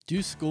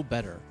Do School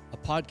Better, a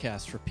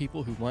podcast for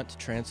people who want to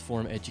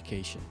transform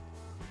education.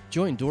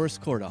 Join Doris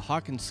Korda,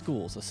 Hawkins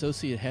School's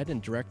Associate Head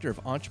and Director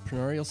of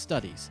Entrepreneurial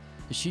Studies,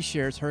 as she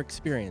shares her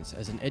experience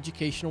as an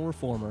educational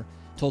reformer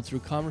told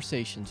through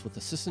conversations with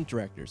Assistant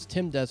Directors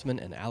Tim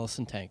Desmond and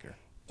Allison Tanker.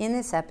 In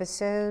this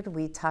episode,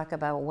 we talk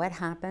about what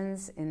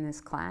happens in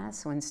this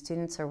class when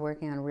students are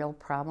working on real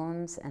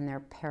problems and they're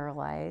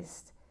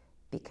paralyzed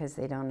because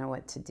they don't know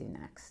what to do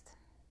next.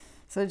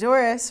 So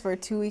Doris, we're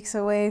 2 weeks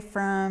away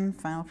from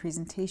final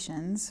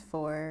presentations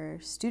for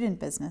student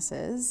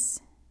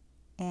businesses,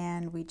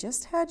 and we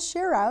just had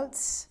share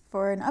outs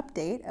for an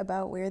update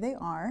about where they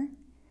are.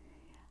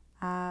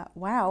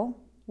 Wow,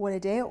 what a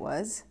day it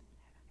was.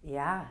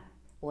 Yeah,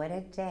 what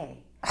a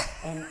day.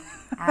 And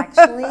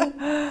actually,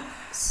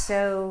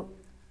 so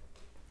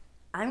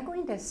I'm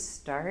going to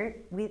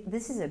start,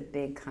 this is a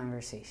big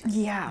conversation.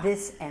 Yeah.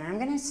 And I'm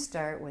going to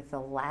start with the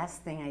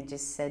last thing I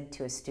just said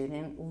to a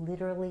student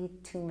literally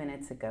 2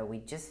 minutes ago.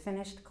 We just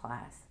finished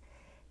class.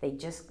 They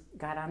just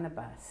got on the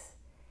bus.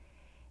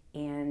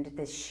 And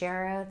the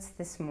share outs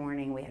this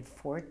morning, we had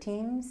 4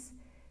 teams.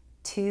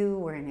 2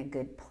 were in a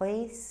good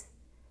place.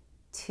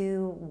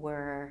 2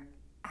 were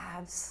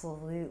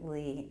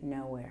absolutely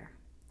nowhere.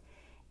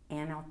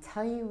 And I'll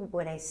tell you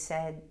what I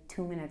said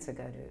 2 minutes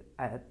ago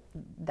to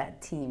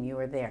that team. You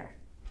were there.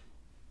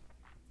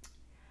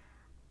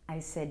 I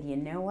said, you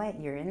know what?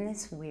 You're in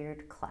this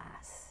weird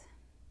class.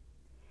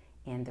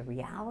 And the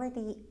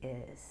reality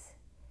is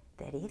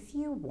that if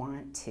you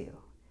want to,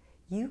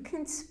 you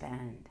can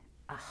spend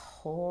a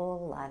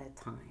whole lot of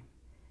time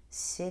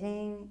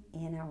sitting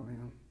in a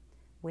room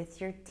with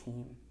your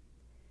team,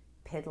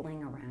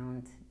 piddling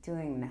around,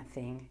 doing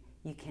nothing.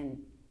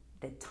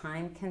 The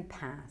time can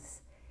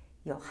pass.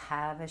 You'll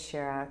have a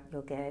share out,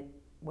 you'll get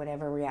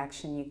whatever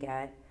reaction you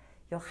get.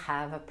 You'll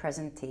have a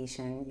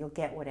presentation, you'll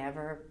get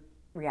whatever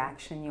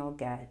reaction you'll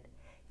get.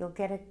 You'll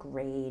get a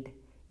grade,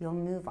 you'll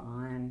move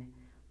on.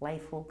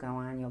 Life will go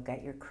on, you'll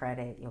get your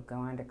credit, you'll go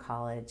on to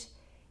college.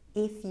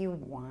 If you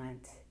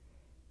want,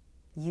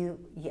 you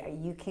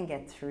can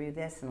get through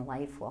this and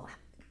life will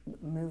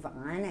move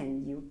on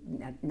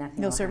and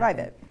nothing You'll survive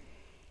it. I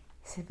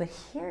said, but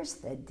here's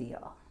the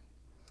deal.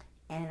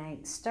 And I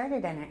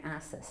started and I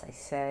asked this, I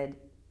said,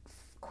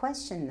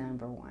 question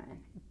number 1,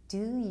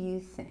 do you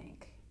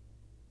think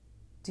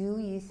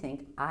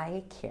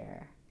I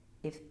care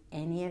if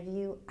any of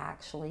you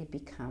actually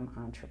become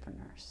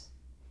entrepreneurs?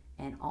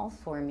 And all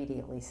 4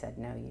 immediately said,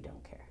 no, you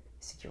don't care. I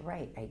said, you're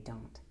right, I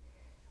don't.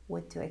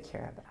 What do I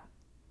care about?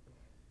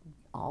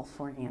 All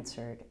 4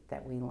 answered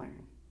that we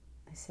learn.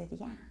 I said,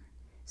 yeah.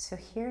 So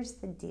here's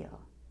the deal.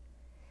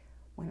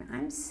 When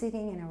I'm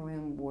sitting in a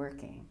room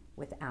working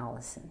with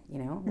Allison,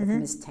 with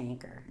Ms.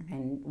 Tanker,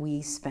 and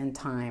we spend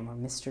time, or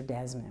Mr.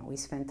 Desmond, we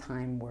spend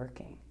time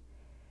working,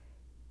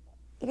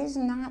 it is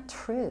not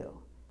true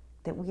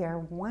that we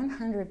are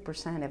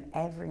 100% of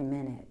every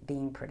minute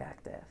being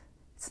productive.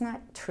 It's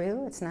not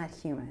true, it's not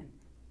human.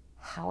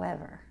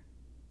 However,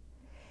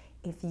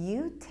 if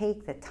you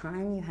take the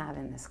time you have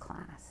in this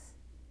class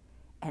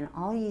and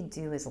all you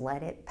do is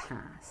let it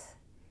pass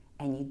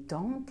and you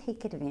don't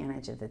take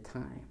advantage of the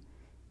time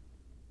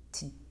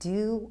to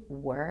do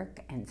work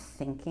and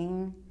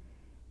thinking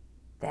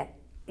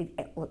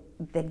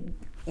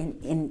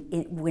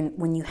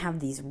when you have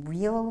these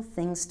real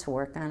things to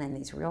work on and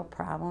these real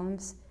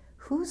problems,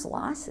 whose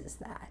loss is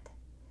that?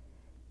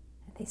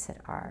 And they said,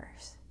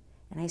 ours.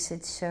 And I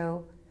said,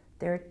 so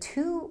there are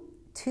two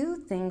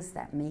things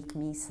that make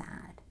me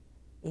sad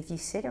if you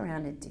sit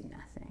around and do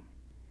nothing.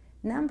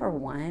 Number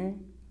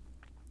 1,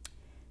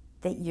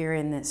 that you're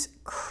in this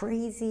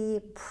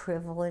crazy,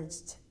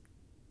 privileged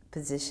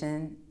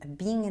position of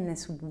being in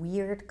this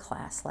weird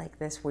class like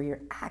this where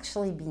you're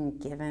actually being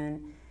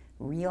given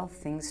real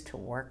things to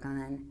work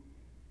on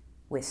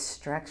with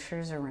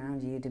structures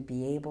around you to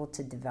be able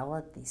to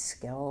develop these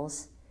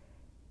skills.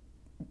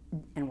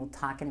 And we'll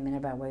talk in a minute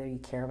about whether you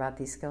care about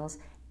these skills.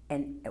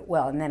 And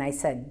then I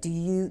said,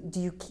 do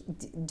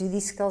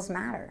these skills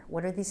matter?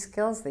 What are these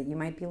skills that you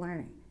might be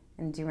learning?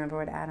 And do you remember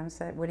what Adam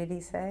said? What did he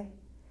say?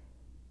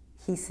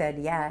 He said,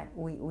 yeah,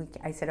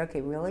 I said,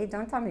 okay, really?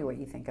 Don't tell me what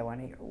you think I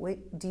want to hear.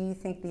 Do you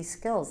think these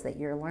skills that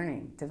you're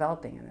learning,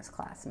 developing in this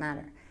class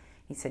matter?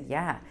 He said,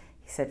 yeah.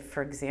 He said,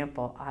 for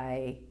example,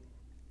 I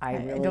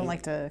don't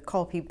like to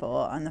call people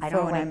on the phone. I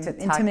don't like I'm to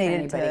talk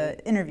intimidated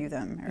to interview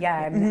them.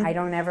 I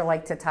don't ever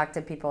like to talk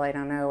to people I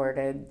don't know or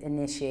to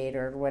initiate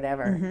or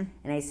whatever.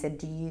 And I said,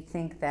 do you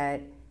think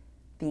that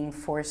being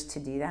forced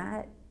to do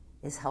that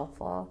is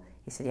helpful?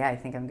 He said, yeah, I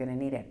think I'm going to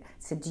need it. I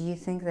said, do you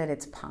think that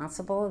it's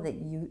possible that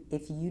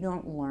if you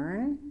don't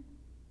learn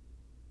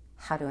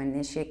how to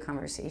initiate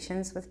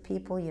conversations with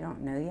people you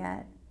don't know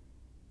yet,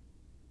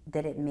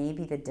 that it may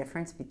be the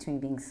difference between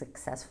being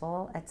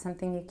successful at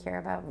something you care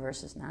about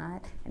versus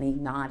not? And he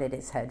nodded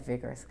his head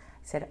vigorously.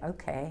 I said,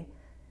 okay,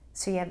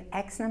 so you have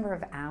X number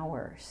of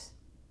hours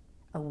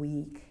a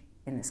week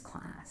in this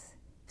class.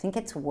 Think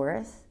it's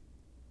worth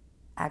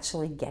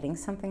actually getting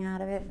something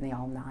out of it? And they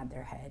all nod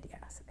their head,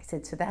 yes. I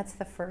said, so that's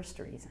the first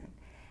reason.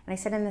 And I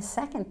said, and the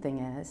second thing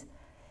is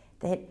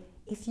that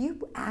if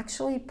you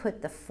actually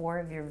put the 4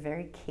 of your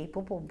very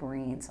capable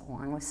brains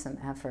along with some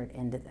effort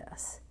into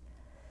this,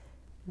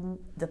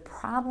 the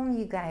problem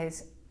you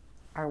guys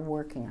are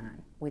working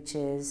on, which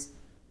is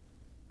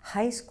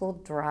high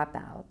school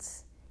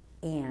dropouts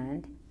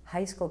and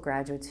high school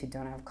graduates who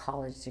don't have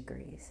college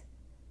degrees,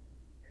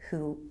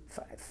 who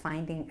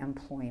finding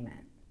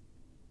employment,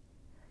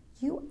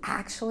 you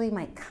actually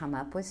might come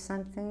up with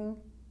something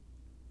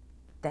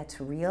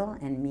that's real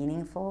and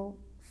meaningful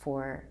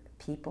for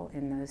people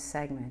in those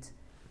segments.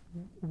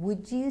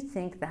 Would you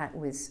think that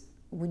was,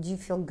 would you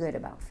feel good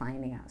about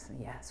finding out? So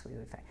yes, we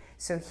would find.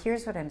 So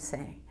here's what I'm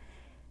saying.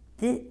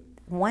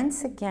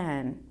 Once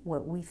again,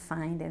 what we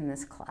find in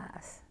this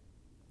class,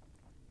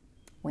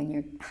 when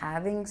you're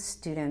having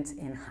students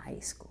in high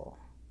school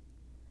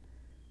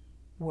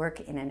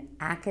work in an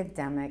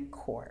academic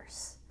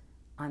course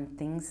on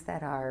things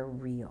that are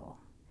real,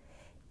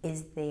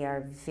 is they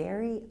are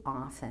very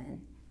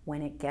often,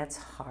 when it gets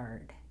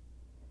hard,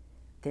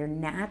 their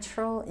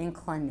natural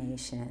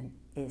inclination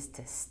is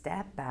to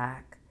step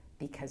back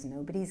because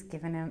nobody's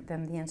given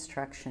them the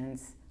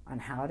instructions on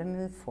how to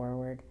move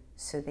forward,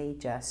 so they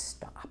just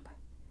stop.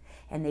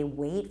 And they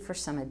wait for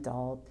some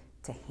adult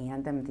to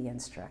hand them the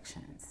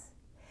instructions.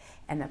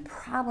 And the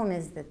problem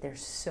is that they're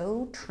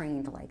so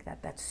trained like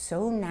that, that's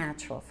so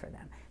natural for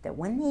them, that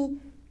when they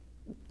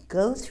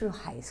go through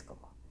high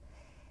school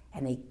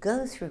and they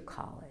go through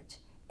college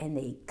and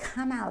they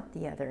come out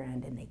the other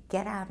end and they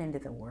get out into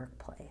the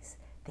workplace,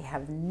 they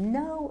have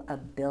no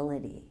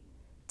ability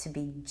to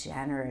be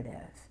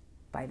generative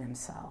by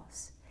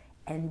themselves.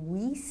 And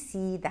we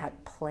see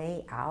that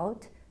play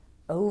out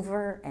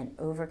over and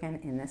over again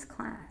in this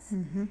class.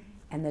 Mm-hmm.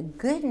 And the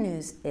good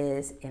news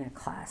is, in a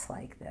class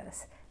like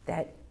this,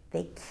 that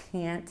they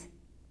can't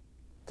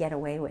get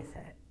away with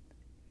it.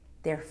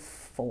 They're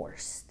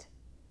forced.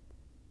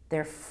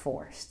 They're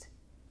forced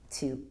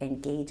to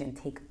engage and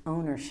take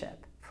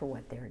ownership for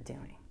what they're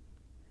doing.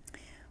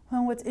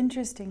 Well, what's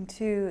interesting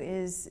too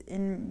is,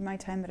 in my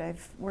time that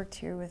I've worked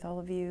here with all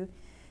of you,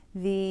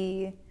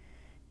 the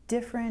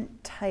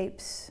different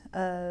types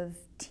of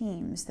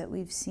teams that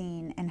we've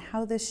seen and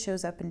how this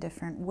shows up in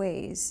different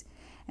ways.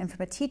 And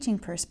from a teaching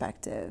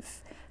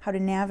perspective, how to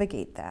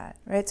navigate that,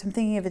 right? So I'm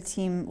thinking of a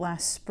team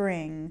last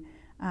spring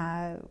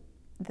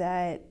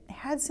that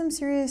had some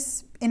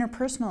serious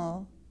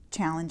interpersonal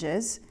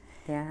challenges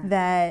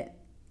that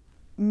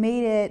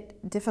made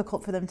it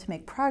difficult for them to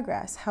make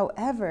progress.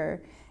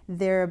 However,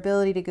 their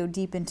ability to go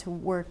deep into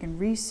work and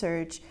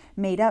research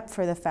made up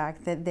for the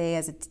fact that they,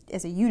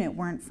 as a unit,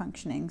 weren't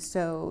functioning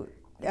so,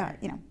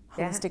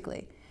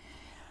 holistically.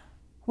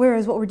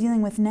 Whereas what we're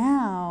dealing with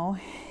now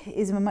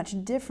is a much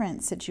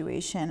different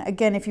situation.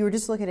 Again, if you were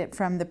just looking at it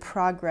from the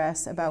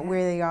progress about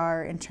where they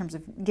are in terms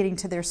of getting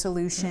to their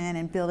solution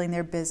and building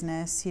their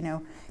business,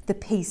 the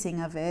pacing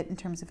of it in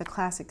terms of a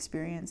class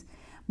experience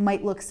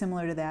might look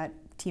similar to that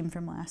team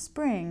from last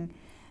spring.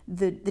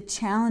 The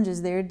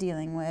challenges they're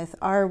dealing with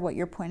are, what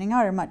you're pointing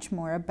out, are much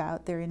more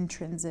about their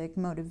intrinsic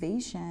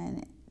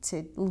motivation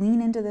to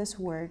lean into this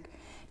work,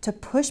 to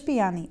push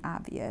beyond the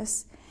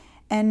obvious,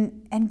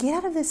 and get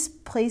out of this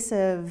place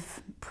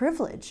of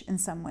privilege in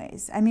some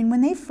ways. I mean,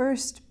 when they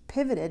first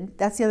pivoted,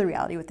 that's the other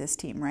reality with this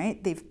team,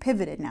 right? They've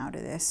pivoted now to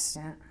this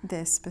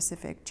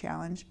specific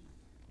challenge.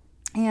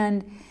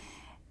 And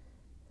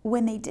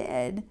when they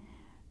did,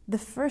 the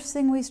first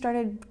thing we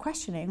started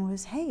questioning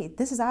was, hey,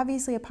 this is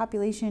obviously a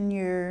population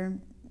you're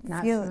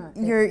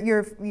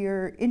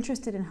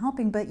interested in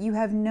helping, but you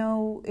have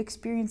no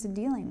experience in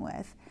dealing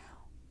with.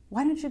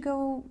 Why don't you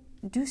go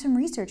do some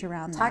research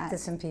around that? Talk to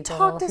some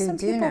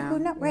people who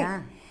know. Right.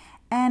 Yeah.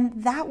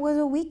 And that was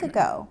a week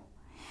ago.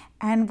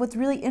 And what's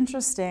really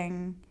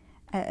interesting,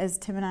 as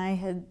Tim and I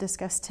had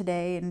discussed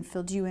today and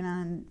filled you in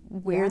on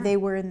where they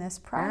were in this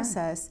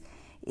process,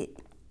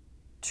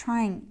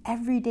 trying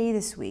every day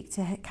this week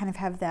to kind of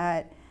have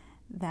that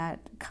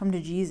come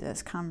to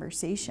Jesus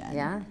conversation.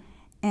 Yeah.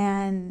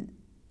 And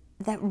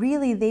that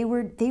really they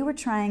were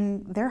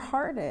trying their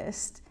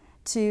hardest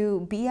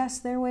to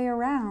BS their way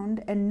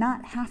around and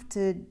not have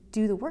to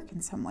do the work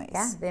in some ways.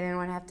 Yeah, they didn't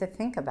want to have to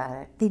think about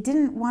it. They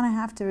didn't want to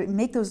have to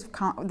make those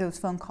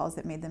phone calls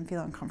that made them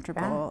feel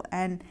uncomfortable.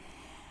 Yeah. And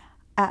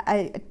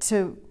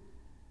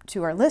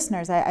to our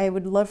listeners, I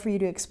would love for you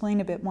to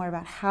explain a bit more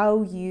about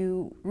how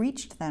you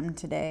reached them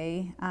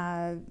today,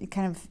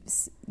 kind of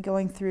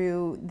going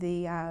through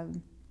the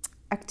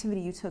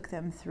activity you took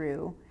them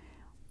through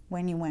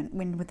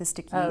when with the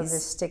stickies. Oh, the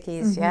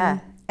stickies,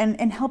 yeah.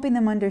 And helping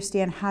them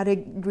understand how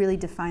to really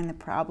define the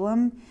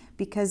problem,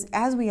 because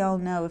as we all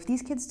know, if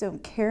these kids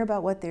don't care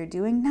about what they're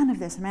doing, none of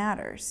this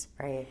matters.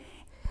 Right.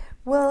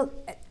 Well,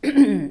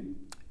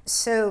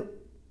 so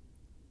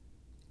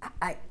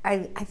I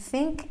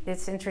think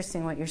it's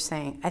interesting what you're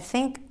saying. I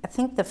think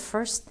the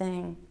first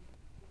thing,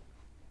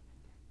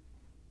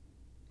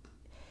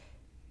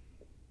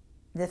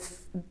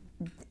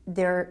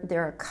 there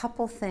are a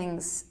couple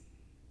things.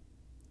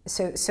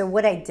 So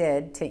what I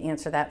did to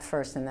answer that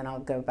first, and then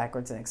I'll go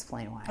backwards and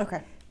explain why.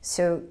 Okay.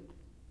 So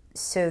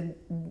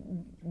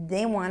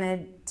they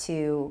wanted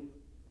to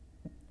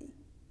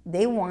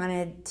they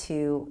wanted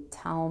to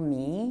tell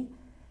me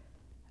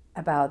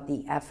about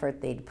the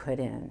effort they'd put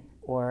in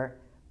or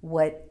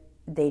what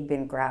they'd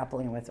been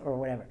grappling with or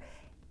whatever.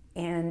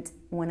 And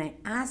when I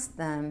asked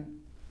them,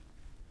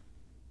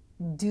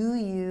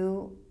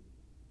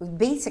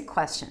 basic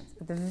questions,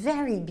 the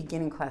very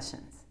beginning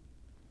questions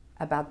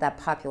about that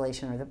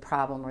population or the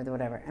problem or the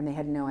whatever, and they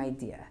had no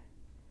idea.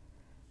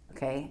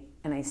 Okay?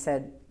 And I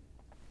said,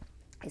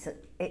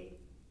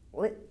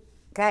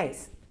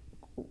 guys,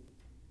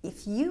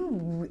 if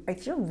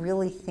you're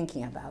really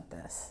thinking about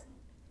this,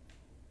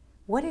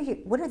 what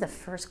are the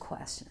first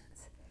questions?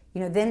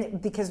 Then,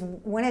 because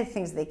one of the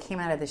things they came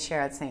out of the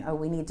share out saying, oh,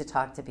 we need to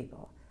talk to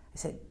people. I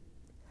said,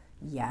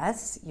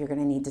 yes, you're going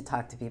to need to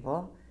talk to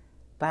people,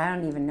 but I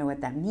don't even know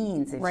what that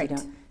means if you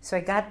don't. So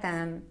I got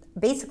them,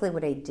 basically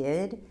what I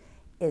did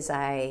is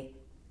I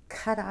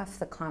cut off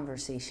the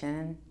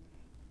conversation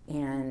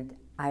and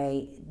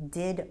I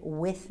did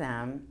with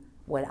them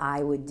what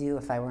I would do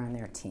if I were on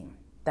their team.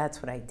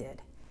 That's what I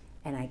did.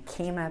 And I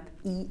came up,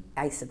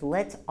 I said,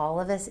 let's all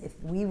of us, if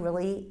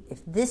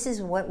this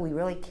is what we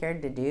really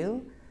cared to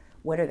do,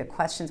 what are the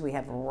questions we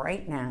have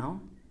right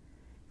now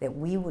that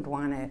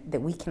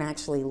we can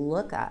actually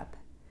look up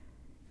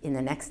in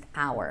the next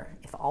hour,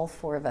 if all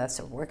four of us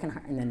are working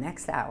hard in the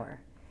next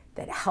hour,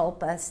 that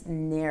help us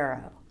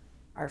narrow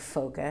our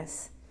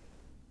focus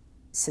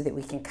so that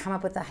we can come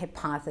up with a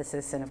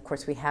hypothesis. And of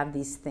course we have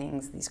these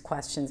things, these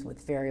questions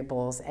with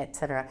variables,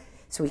 etc.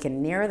 So we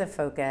can narrow the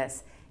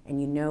focus and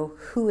you know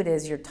who it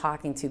is you're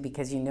talking to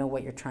because you know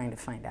what you're trying to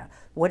find out.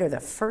 What are the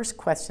first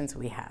questions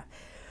we have?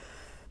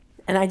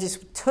 And I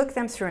just took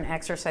them through an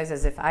exercise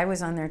as if I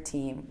was on their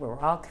team. We're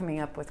all coming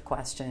up with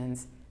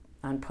questions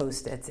on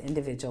Post-its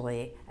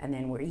individually, and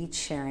then we're each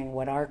sharing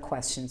what our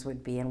questions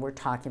would be, and we're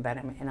talking about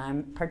them, and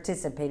I'm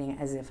participating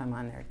as if I'm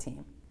on their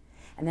team.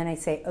 And then I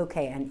say,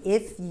 okay, and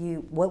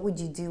what would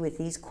you do with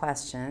these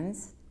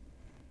questions?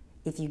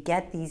 If you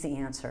get these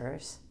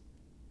answers,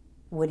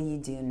 what do you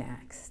do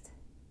next?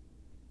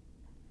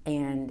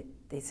 And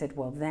they said,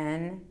 well,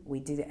 then we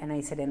do that. And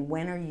I said, and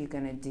when are you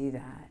going to do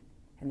that?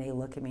 And they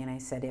look at me and I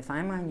said, if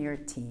I'm on your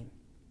team,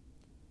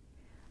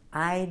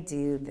 I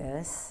do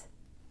this.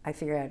 I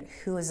figure out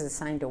who is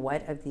assigned to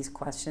what of these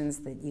questions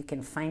that you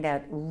can find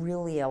out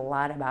really a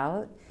lot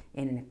about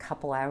in a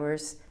couple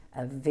hours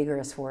of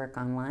vigorous work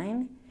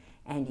online.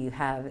 And you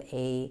have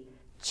a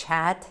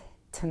chat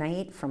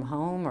tonight from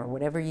home or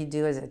whatever you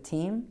do as a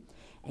team.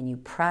 And you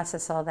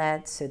process all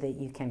that so that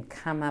you can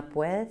come up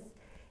with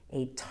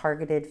a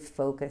targeted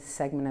focused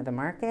segment of the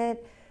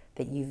market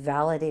that you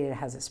validated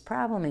has this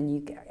problem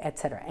and et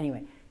cetera.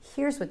 Anyway,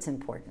 here's what's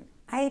important.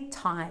 I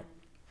taught,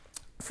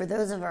 for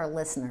those of our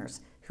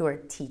listeners who are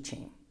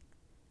teaching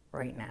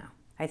right now,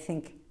 I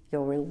think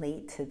you'll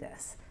relate to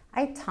this.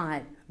 I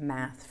taught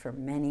math for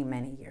many,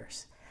 many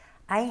years.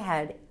 I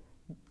had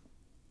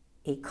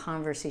a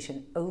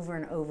conversation over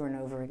and over and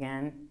over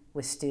again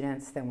with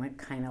students that went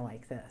kind of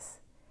like this.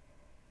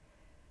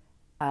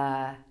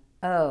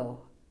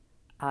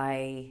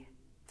 I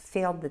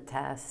failed the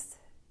test.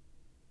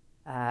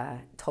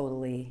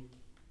 Totally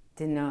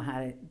didn't know how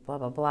to blah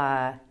blah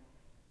blah,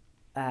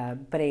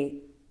 but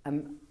I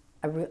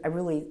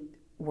really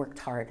worked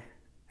hard.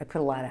 I put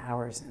a lot of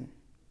hours in,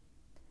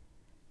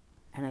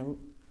 and I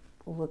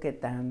look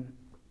at them,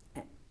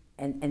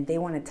 and they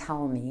want to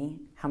tell me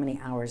how many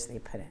hours they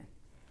put in,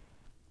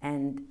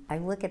 and I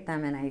look at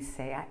them and I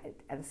say,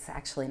 it's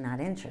actually not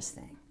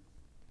interesting.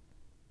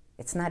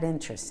 It's not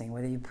interesting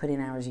whether you put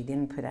in hours, you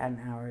didn't put in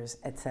hours,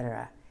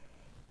 etc.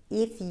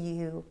 If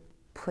you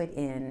put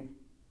in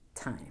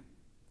time,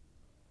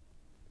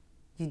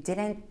 you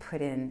didn't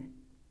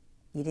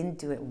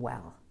do it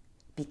well,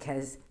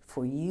 because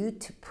for you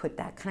to put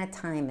that kind of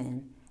time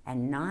in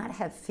and not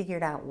have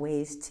figured out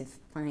ways to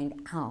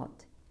find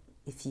out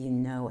if you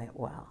know it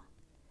well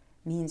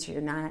means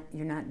you're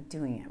not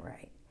doing it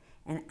right.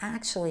 And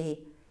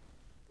actually,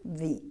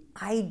 the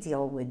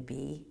ideal would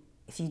be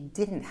if you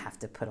didn't have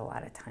to put a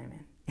lot of time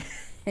in.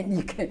 And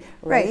you can,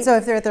 right. So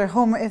if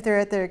they're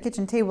at their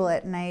kitchen table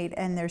at night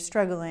and they're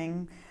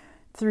struggling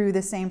through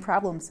the same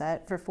problem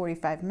set for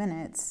 45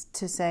 minutes,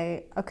 to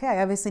say, okay,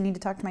 I obviously need to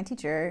talk to my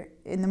teacher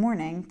in the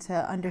morning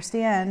to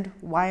understand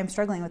why I'm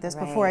struggling with this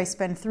before I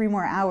spend 3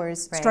 more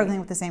hours struggling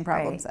with the same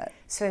problem set.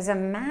 So as a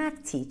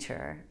math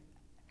teacher,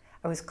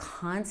 I was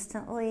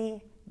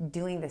constantly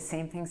doing the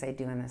same things I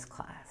do in this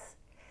class,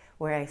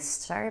 where I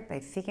start by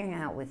figuring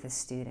out with a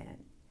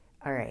student,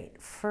 all right,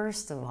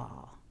 first of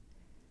all,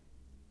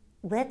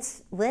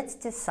 let's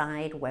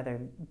decide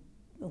whether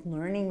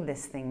learning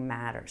this thing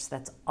matters.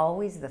 That's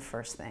always the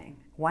first thing.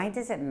 Why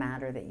does it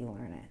matter that you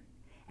learn it?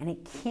 And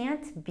it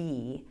can't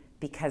be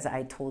because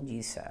I told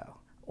you so,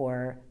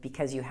 or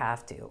because you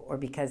have to, or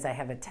because I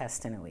have a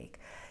test in a week.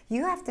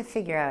 You have to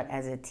figure out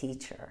as a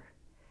teacher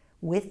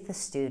with the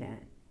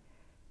student,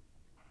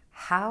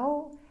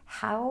 how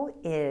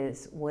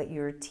is what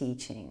you're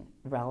teaching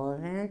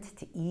relevant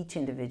to each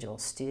individual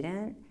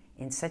student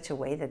in such a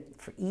way that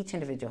for each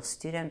individual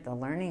student, the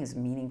learning is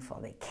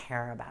meaningful, they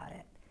care about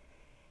it.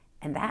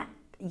 And that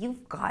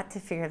you've got to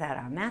figure that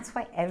out. And that's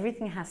why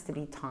everything has to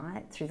be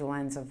taught through the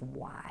lens of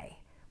why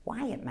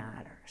it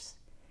matters.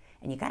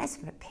 And you guys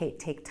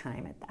take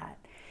time at that.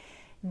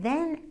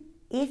 Then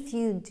if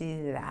you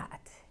do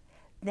that,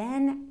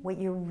 then if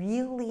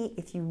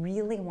you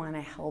really want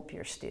to help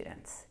your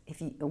students,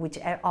 which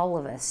all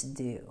of us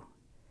do,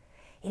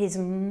 it is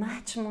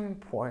much more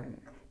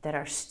important that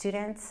our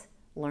students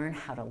learn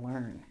how to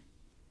learn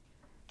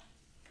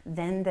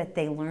than that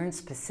they learn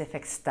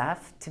specific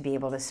stuff to be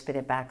able to spit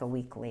it back a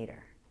week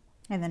later.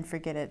 And then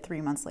forget it 3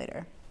 months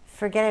later.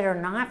 Forget it or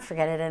not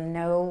forget it, and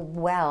know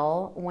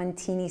well one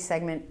teeny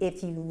segment.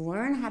 If they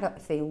learn how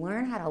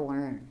to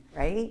learn,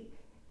 right?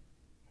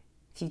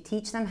 If you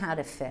teach them how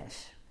to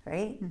fish,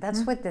 right? Mm-hmm.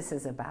 That's what this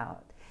is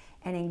about.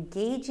 And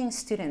engaging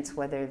students,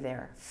 whether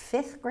they're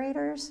 5th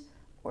graders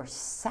or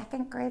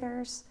 2nd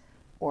graders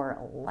or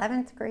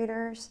 11th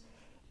graders,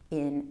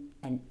 in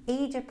an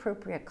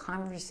age-appropriate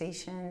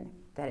conversation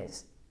that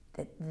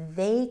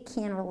they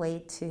can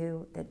relate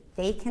to, that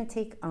they can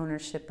take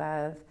ownership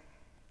of.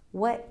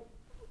 What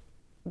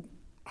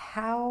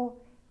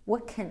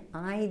can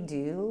I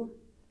do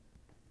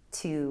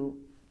to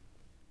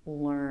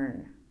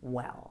learn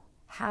well?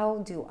 How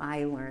do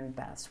I learn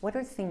best? What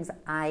are things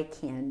I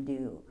can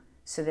do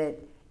so that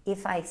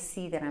if I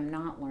see that I'm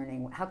not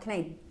learning, how can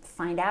I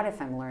find out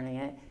if I'm learning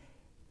it?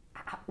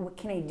 What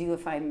can I do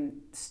if I'm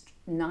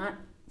not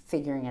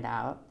figuring it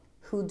out?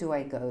 Who do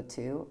I go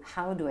to?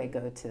 How do I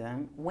go to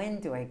them? When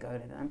do I go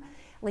to them?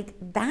 Like,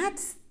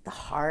 that's the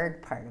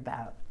hard part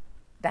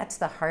that's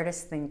the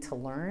hardest thing to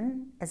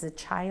learn as a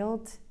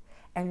child,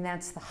 and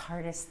that's the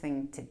hardest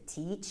thing to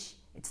teach.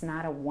 It's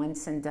not a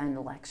once and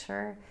done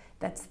lecture.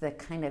 That's the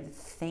kind of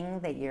thing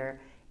that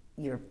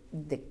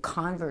the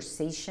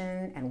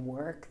conversation and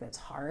work that's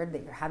hard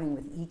that you're having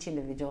with each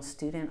individual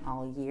student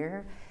all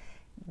year.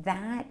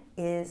 That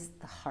is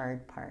the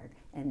hard part,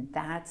 and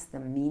that's the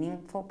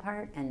meaningful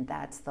part, and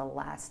that's the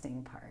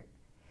lasting part.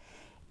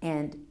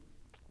 And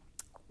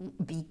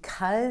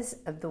because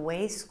of the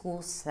way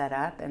school's set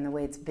up and the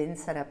way it's been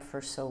set up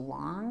for so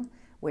long,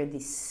 where the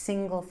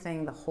single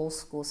thing, the whole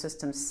school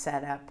system's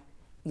set up,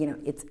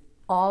 it's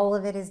all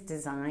of it is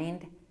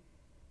designed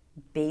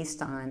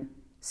based on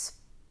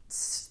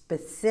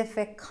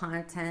specific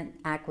content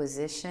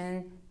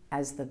acquisition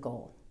as the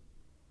goal.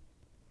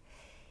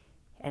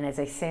 And as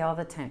I say all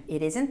the time,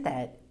 it isn't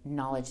that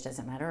knowledge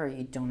doesn't matter or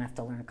you don't have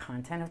to learn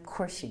content. Of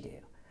course you do.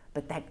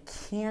 But that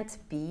can't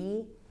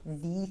be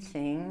the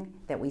thing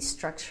that we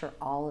structure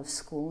all of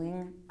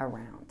schooling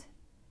around.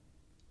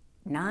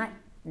 Not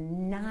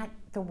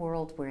the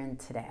world we're in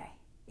today.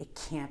 It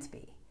can't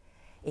be.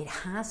 It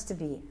has to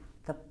be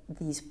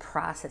these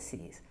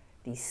processes,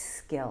 these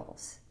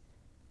skills.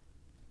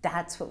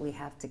 That's what we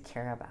have to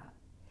care about.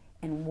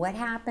 And what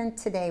happened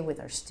today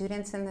with our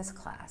students in this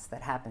class,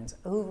 that happens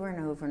over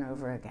and over and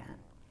over again,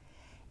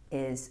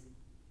 is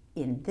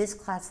in this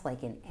class,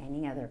 like in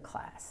any other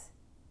class,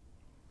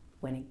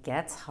 when it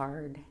gets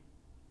hard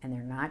and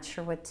they're not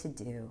sure what to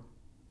do,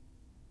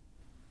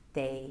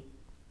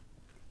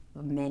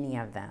 many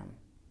of them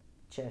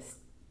just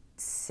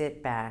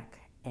sit back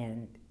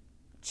and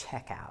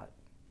check out.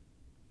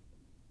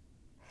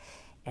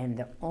 And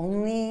the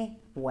only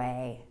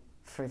way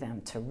for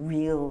them to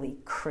really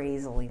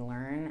crazily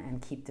learn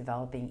and keep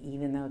developing,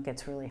 even though it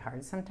gets really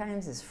hard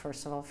sometimes, is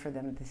first of all for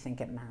them to think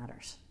it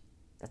matters.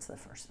 That's the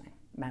first thing.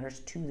 It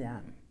matters to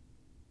them.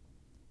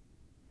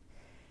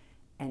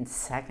 And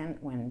second,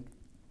 when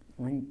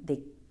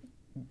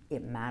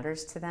it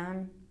matters to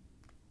them,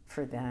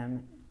 for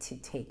them to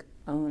take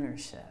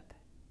ownership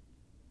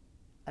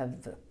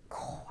of the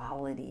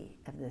quality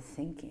of the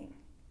thinking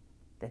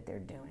that they're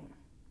doing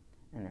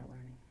and they're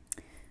learning.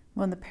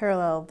 Well, and the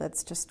parallel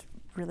that's just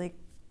really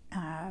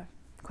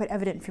quite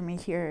evident for me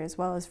here, as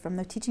well as from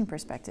the teaching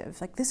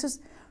perspective. Like, this is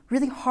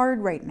really hard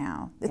right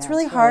now. It's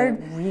really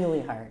hard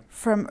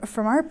from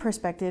our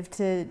perspective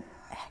to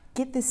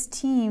get this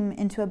team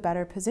into a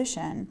better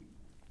position.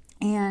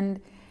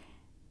 And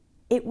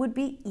it would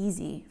be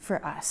easy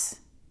for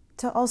us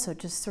to also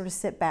just sort of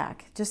sit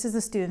back, just as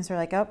the students are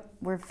like, oh,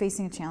 we're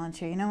facing a challenge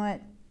here. You know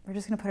what? We're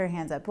just going to put our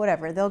hands up.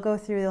 Whatever. They'll go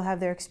through, they'll have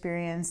their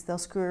experience, they'll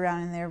screw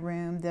around in their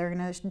room, they're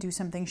going to do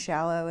something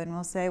shallow, and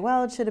we'll say,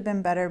 well, it should have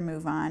been better,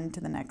 move on to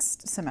the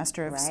next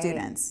semester of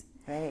students.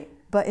 Right.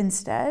 But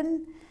instead,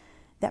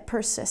 that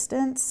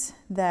persistence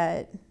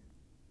that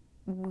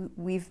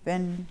we've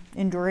been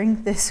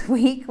enduring this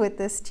week with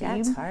this team. Yeah,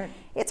 it's hard.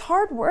 It's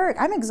hard work.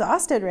 I'm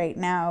exhausted right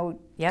now.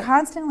 Yep.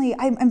 Constantly,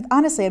 I'm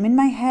honestly, I'm in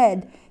my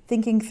head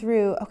thinking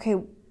through, okay,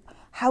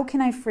 how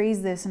can I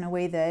phrase this in a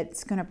way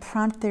that's going to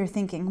prompt their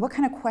thinking? What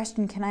kind of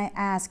question can I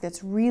ask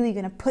that's really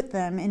going to put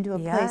them into a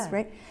place,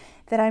 right?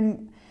 That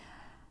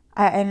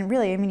and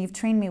really, I mean, you've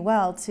trained me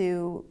well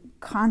to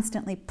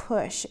constantly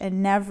push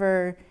and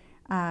never...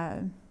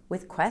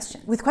 with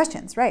questions. With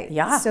questions, right.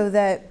 Yeah. So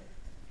that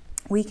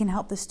we can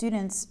help the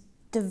students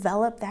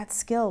develop that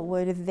skill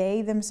where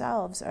they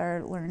themselves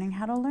are learning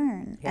how to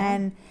learn. Yeah.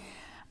 And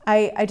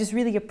I just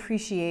really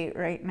appreciate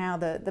right now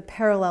the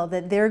parallel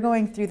that they're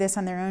going through this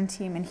on their own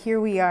team, and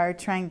here we are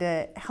trying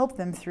to help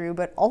them through,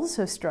 but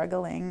also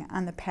struggling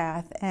on the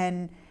path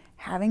and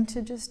having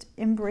to just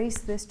embrace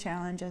this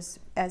challenge as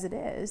it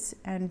is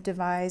and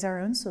devise our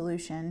own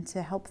solution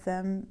to help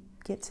them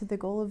get to the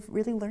goal of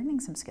really learning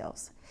some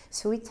skills.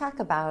 So we talk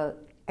about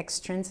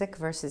extrinsic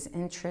versus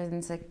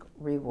intrinsic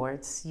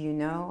rewards.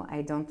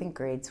 I don't think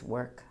grades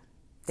work.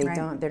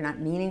 They're not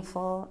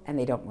meaningful, and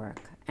they don't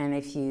work. And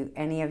if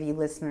any of you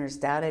listeners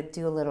doubt it,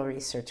 do a little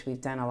research.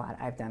 We've done a lot.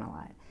 I've done a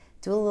lot.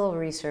 Do a little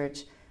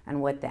research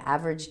on what the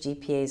average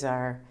GPAs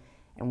are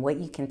and what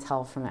you can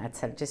tell from that.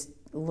 So just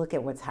look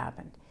at what's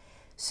happened.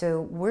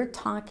 So we're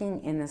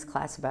talking in this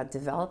class about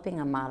developing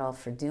a model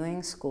for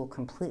doing school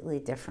completely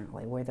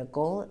differently, where the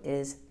goal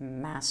is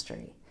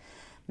mastery,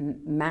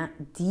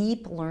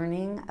 deep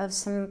learning of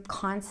some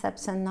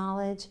concepts and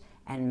knowledge,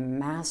 and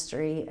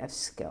mastery of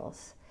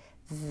skills.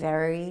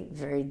 Very,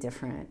 very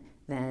different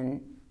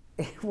than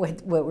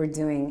what we're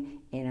doing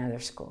in other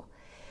school.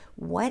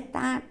 What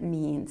that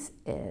means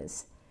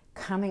is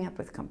coming up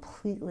with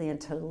completely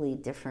and totally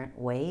different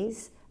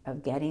ways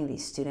of getting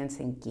these students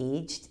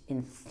engaged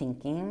in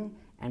thinking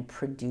and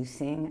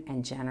producing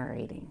and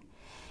generating.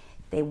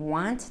 They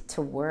want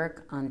to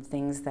work on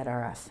things that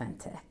are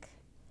authentic.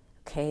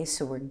 Okay,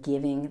 so we're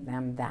giving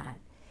them that.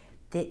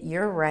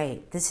 You're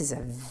right, this is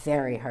a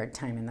very hard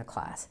time in the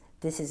class.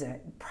 This is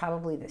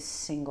probably the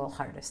single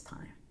hardest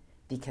time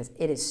because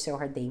it is so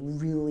hard.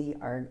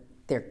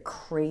 They're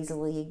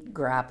crazily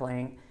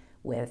grappling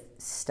with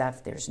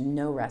stuff there's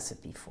no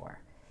recipe for.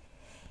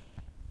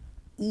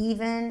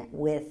 Even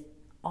with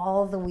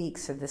all the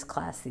weeks of this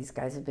class these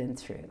guys have been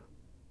through,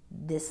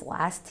 this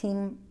last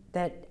team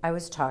that I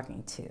was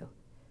talking to,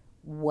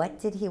 what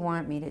did he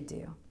want me to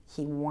do?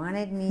 He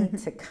wanted me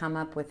to come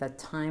up with a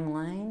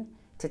timeline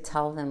to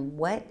tell them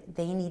what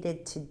they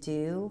needed to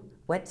do,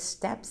 what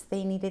steps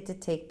they needed to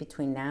take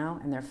between now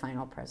and their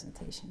final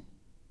presentation.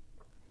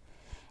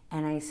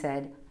 And I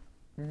said,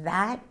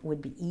 that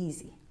would be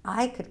easy.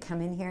 I could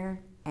come in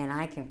here and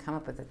I can come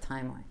up with a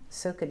timeline.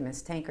 So could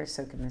Ms. Tanker,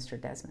 so could Mr.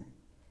 Desmond.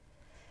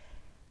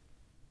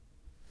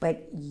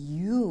 But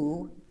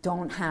you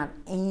don't have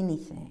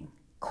anything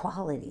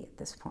quality at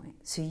this point.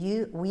 So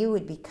we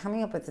would be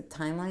coming up with a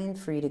timeline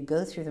for you to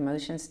go through the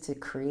motions to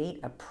create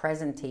a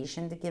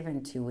presentation to give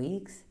in 2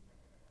 weeks.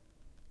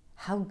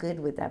 How good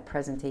would that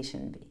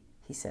presentation be?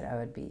 He said, I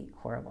would be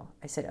horrible.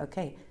 I said,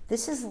 okay,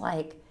 this is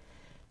like,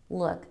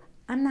 look,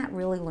 I'm not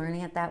really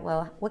learning it that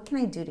well. What can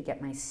I do to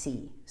get my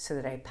C so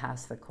that I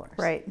pass the course?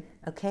 Right.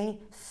 Okay,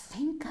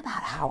 think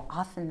about how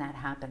often that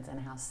happens and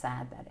how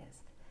sad that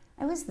is.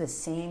 I was the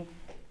same,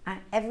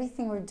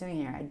 everything we're doing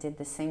here, I did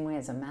the same way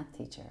as a math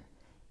teacher.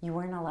 You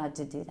weren't allowed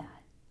to do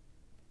that.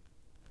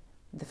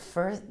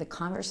 The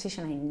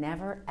conversation I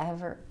never,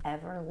 ever,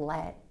 ever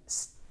let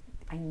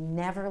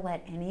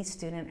any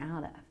student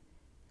out of.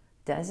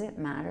 Does it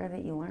matter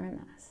that you learn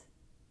this?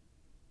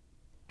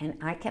 And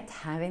I kept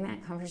having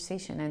that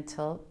conversation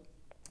until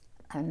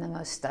I'm the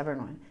most stubborn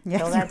one.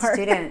 Yes, until that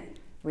student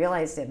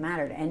realized it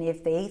mattered. And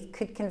if they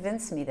could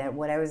convince me that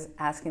what I was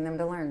asking them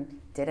to learn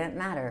didn't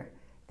matter,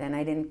 then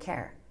I didn't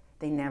care.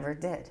 They never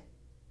did.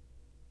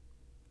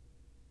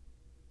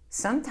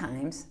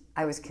 Sometimes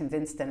I was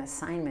convinced an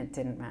assignment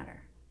didn't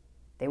matter.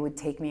 They would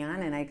take me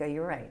on and I go,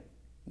 you're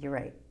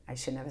right, I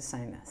shouldn't have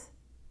assigned this.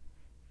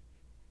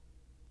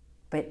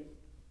 But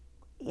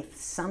if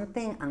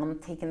something I'm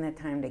taking the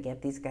time to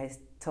get these guys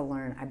to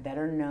learn, I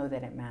better know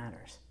that it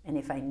matters. And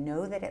if I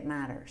know that it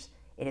matters,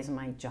 it is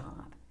my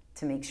job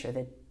to make sure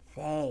that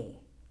they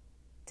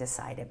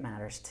decide it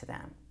matters to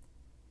them.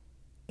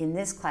 In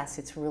this class,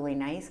 it's really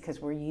nice because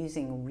we're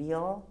using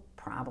real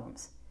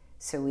problems.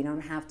 So we don't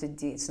have to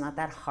it's not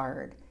that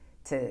hard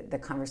to the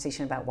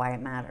conversation about why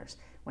it matters.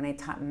 When I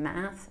taught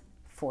math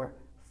for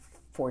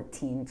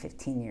 14,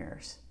 15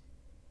 years,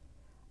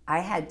 I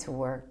had to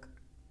work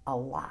a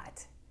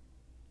lot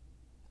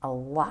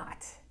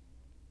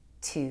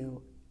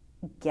to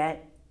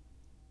get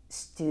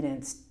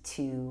students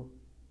to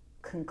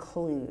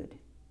conclude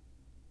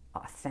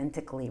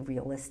authentically,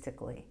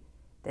 realistically,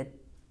 that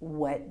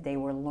what they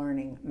were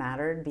learning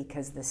mattered,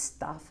 because the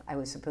stuff I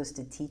was supposed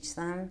to teach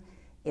them,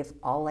 if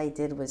all I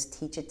did was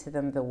teach it to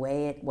them the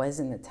way it was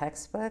in the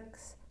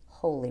textbooks,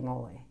 holy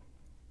moly.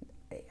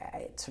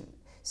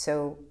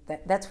 So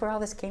that's where all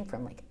this came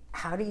from. Like,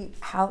 how do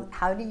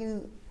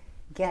you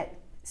get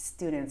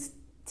students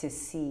to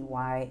see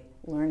why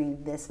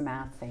learning this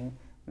math thing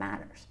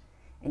matters?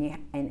 And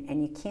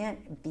you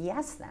can't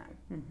BS them.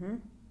 Mm-hmm.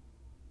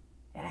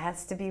 It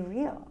has to be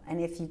real.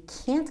 And if you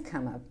can't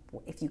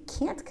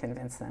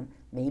convince them,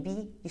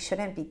 maybe you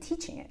shouldn't be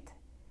teaching it.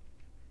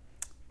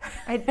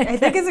 I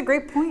think it's a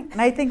great point.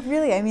 And I think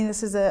really,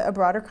 this is a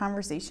broader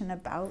conversation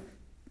about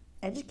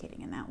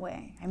educating in that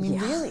way.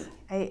 Really,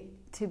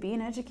 to be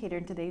an educator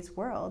in today's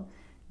world,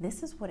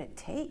 this is what it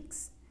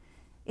takes.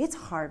 It's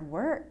hard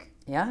work.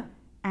 Yeah.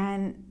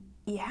 And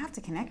you have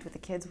to connect with the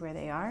kids where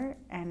they are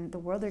and the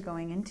world they're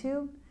going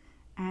into.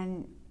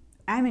 And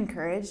I'm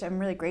encouraged. I'm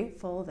really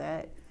grateful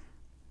that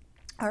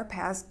our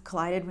paths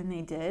collided when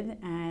they did,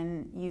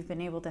 and you've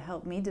been able to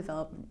help me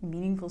develop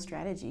meaningful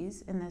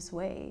strategies in this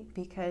way.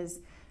 Because,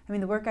 I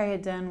mean, the work I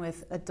had done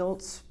with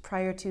adults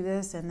prior to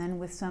this, and then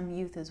with some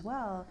youth as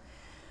well,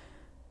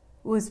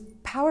 was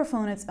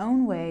powerful in its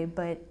own way,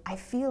 but I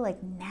feel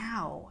like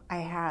now I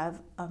have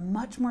a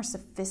much more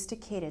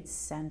sophisticated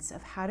sense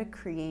of how to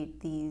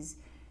create these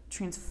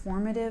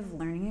transformative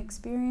learning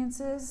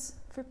experiences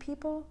for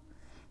people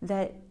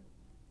that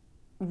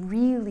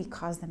really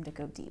cause them to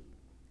go deep.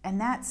 And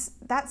that's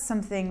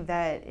something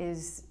that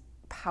is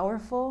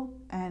powerful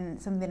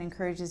and something that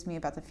encourages me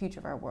about the future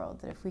of our world,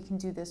 that if we can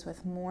do this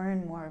with more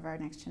and more of our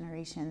next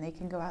generation, they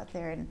can go out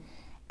there and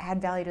add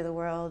value to the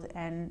world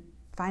and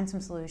find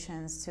some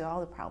solutions to all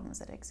the problems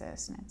that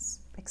exist. And it's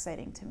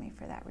exciting to me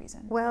for that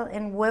reason. Well,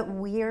 and what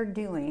we're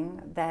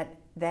doing that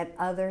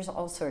others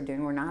also are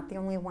doing, we're not the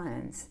only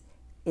ones,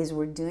 is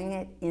we're doing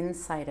it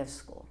inside of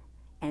school.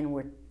 And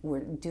we're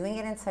doing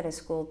it inside of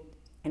school,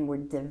 and we're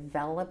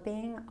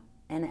developing.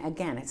 And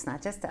again, it's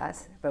not just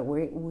us, but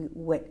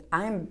what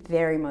I'm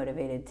very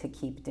motivated to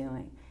keep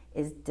doing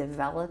is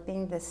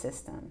developing the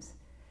systems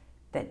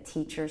that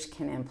teachers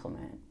can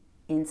implement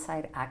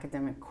inside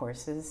academic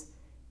courses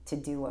to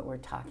do what we're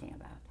talking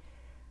about.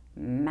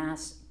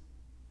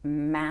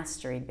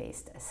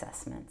 Mastery-based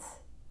assessments.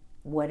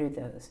 What are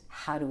those?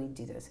 How do we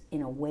do those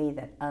in a way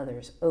that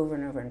others, over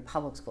and over, in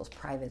public schools,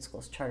 private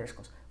schools, charter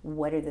schools,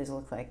 what do those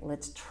look like?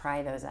 Let's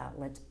try those out.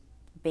 Let's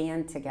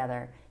band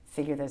together,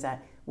 figure those out.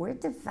 We're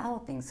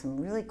developing some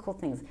really cool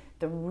things.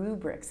 The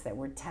rubrics that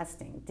we're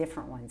testing,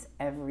 different ones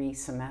every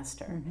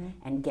semester,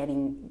 and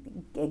getting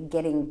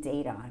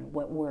data on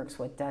what works,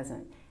 what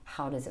doesn't,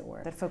 how does it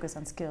work. That focus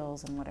on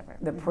skills and whatever.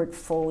 The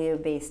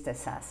portfolio-based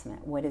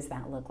assessment, what does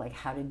that look like?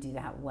 How to do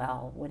that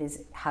well?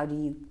 How do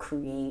you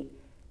create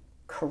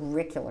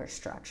curricular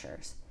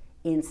structures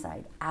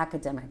inside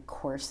academic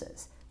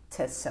courses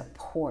to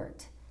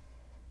support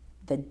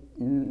the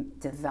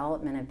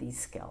development of these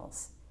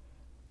skills?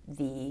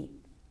 The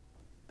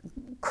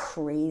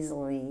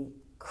crazily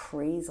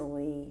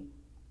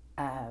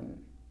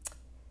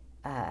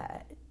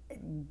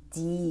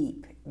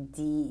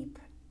deep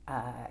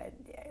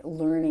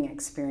learning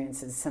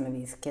experiences some of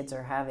these kids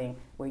are having,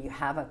 where you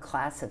have a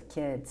class of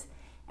kids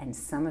and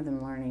some of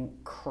them learning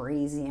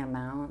crazy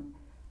amount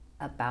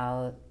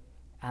about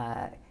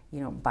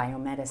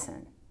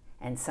biomedicine,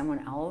 and someone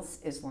else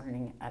is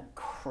learning a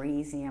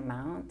crazy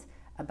amount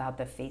about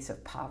the face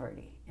of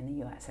poverty in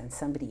the US, and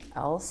somebody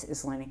else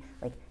is learning,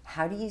 like,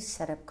 how do you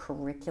set up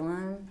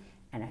curriculum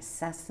and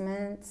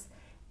assessments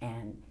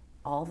and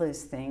all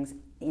those things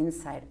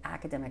inside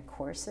academic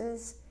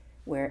courses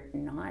where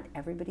not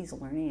everybody's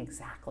learning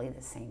exactly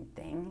the same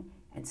thing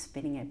and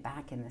spitting it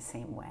back in the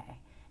same way.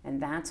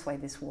 And that's why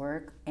this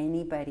work,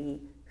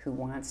 anybody who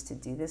wants to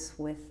do this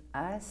with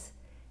us,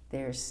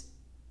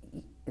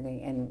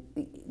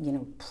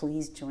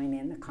 please join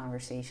in the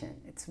conversation.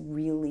 It's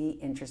really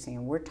interesting.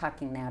 And we're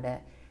talking now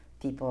to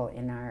people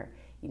in our,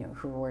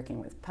 who are working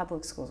with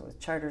public schools, with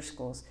charter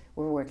schools.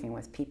 We're working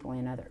with people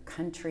in other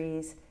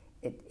countries.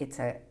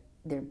 There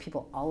are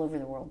people all over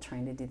the world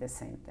trying to do the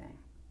same thing.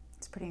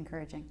 It's pretty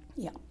encouraging.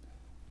 Yeah.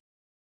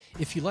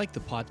 If you like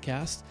the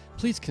podcast,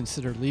 please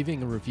consider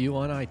leaving a review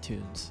on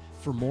iTunes.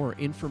 For more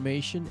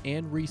information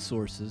and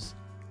resources,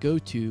 go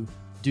to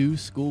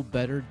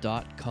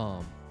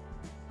DoSchoolBetter.com.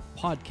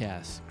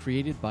 Podcasts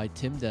created by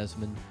Tim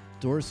Desmond,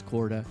 Doris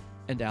Korda,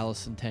 and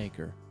Allison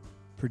Tanker.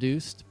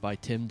 Produced by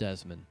Tim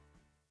Desmond.